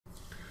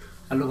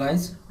Hello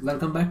guys,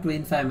 welcome back to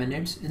In 5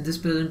 Minutes. In this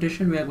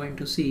presentation we are going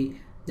to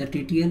see the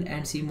TTL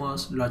and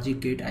CMOS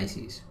logic gate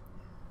ICs.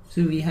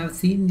 So we have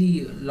seen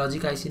the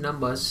logic IC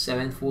numbers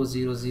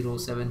 7400,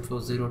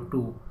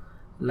 7402.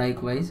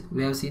 Likewise,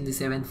 we have seen the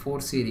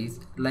 74 series.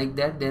 Like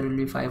that there will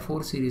be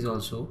 54 series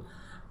also.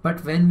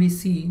 But when we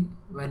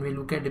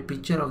look at the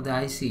picture of the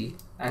IC,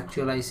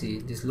 actual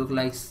IC, this look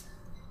like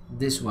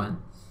this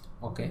one.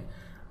 Okay.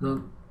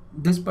 Now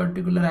this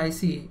particular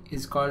IC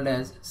is called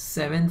as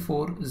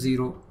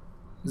 7400.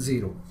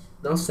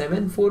 Now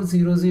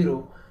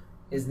 7400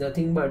 is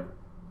nothing but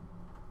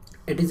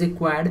it is a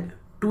quad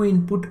 2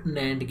 input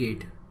NAND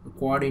gate. The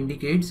quad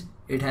indicates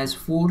it has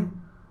 4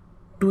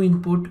 2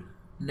 input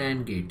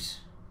NAND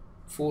gates.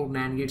 4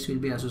 NAND gates will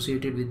be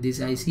associated with this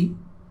IC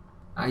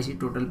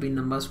total pin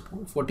numbers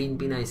 14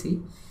 pin IC.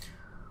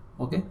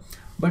 Okay,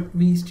 but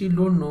we still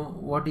don't know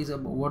what is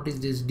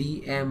this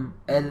DMLSN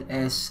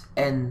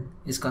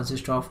is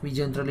consist of. We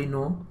generally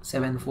know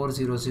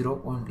 7400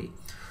 only.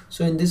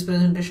 So in this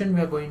presentation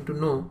we are going to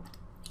know,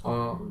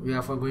 we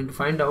are going to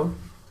find out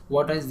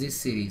what is this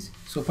series.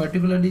 So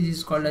particularly this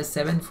is called as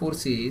 74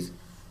 series.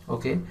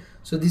 Okay,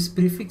 so this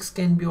prefix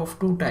can be of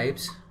two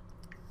types.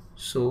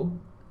 So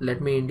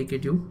let me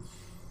indicate you.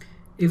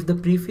 If the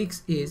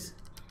prefix is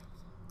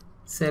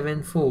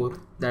 74,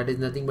 that is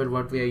nothing but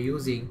what we are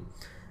using,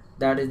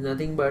 that is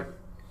nothing but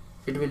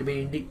it will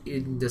be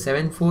in the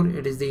 74,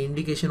 it is the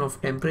indication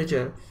of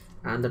temperature,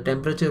 and the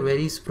temperature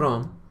varies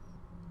from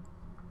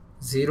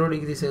 0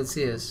 degree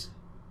Celsius,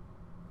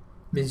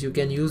 means you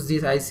can use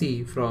this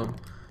IC from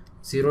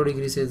 0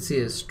 degree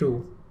Celsius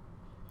to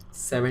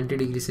 70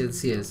 degree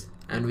Celsius,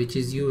 and which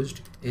is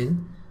used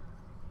in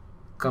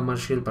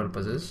commercial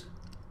purposes.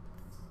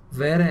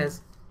 Whereas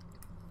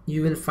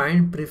you will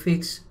find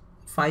prefix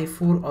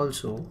 54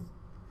 also.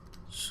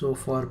 So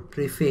for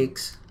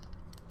prefix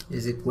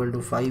is equal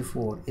to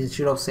 54,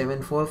 instead of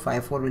 74,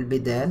 54 will be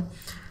there,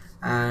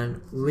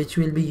 and which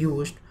will be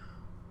used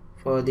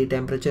for the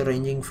temperature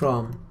ranging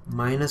from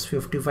minus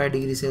 55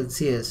 degrees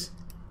Celsius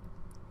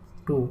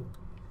to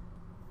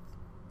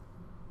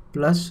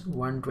plus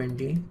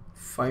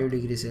 125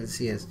 degrees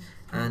Celsius,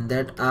 and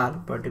that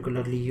are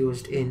particularly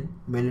used in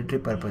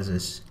military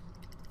purposes.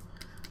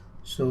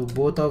 So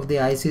both of the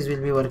ICs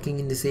will be working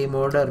in the same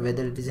order,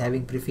 whether it is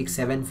having prefix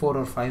 74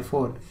 or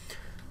 54,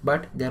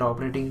 but their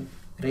operating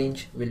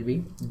range will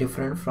be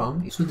different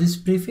from. So these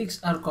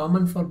prefix are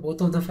common for both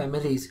of the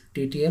families,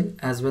 TTL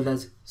as well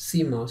as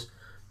CMOS.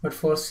 But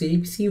for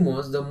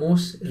CMOS, the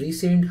most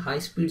recent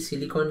high-speed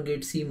silicon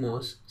gate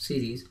CMOS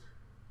series,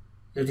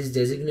 it is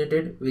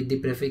designated with the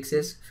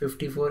prefixes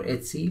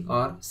 54HC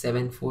or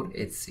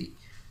 74HC.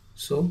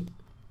 So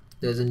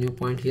there's a new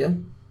point here.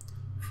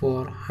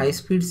 For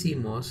high-speed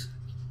CMOS,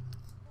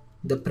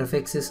 the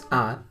prefixes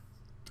are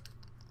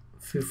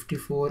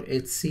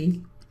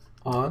 54HC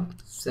or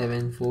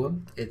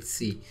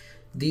 74HC.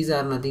 These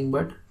are nothing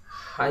but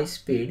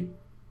high-speed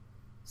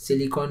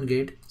silicon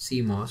gate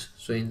CMOS.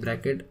 So in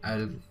bracket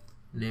I'll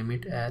name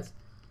it as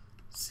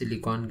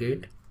silicon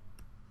gate.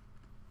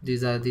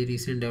 These are the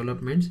recent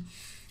developments.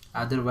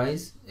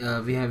 Otherwise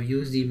we have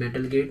used the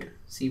metal gate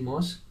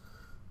CMOS.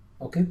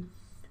 Okay,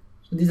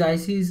 so these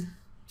ICs,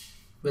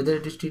 whether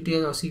it is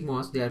TTL or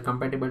CMOS, they are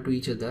compatible to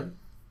each other,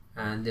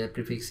 and their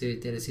prefixes,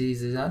 their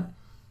series are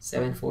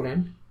 74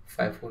 and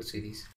 54 series.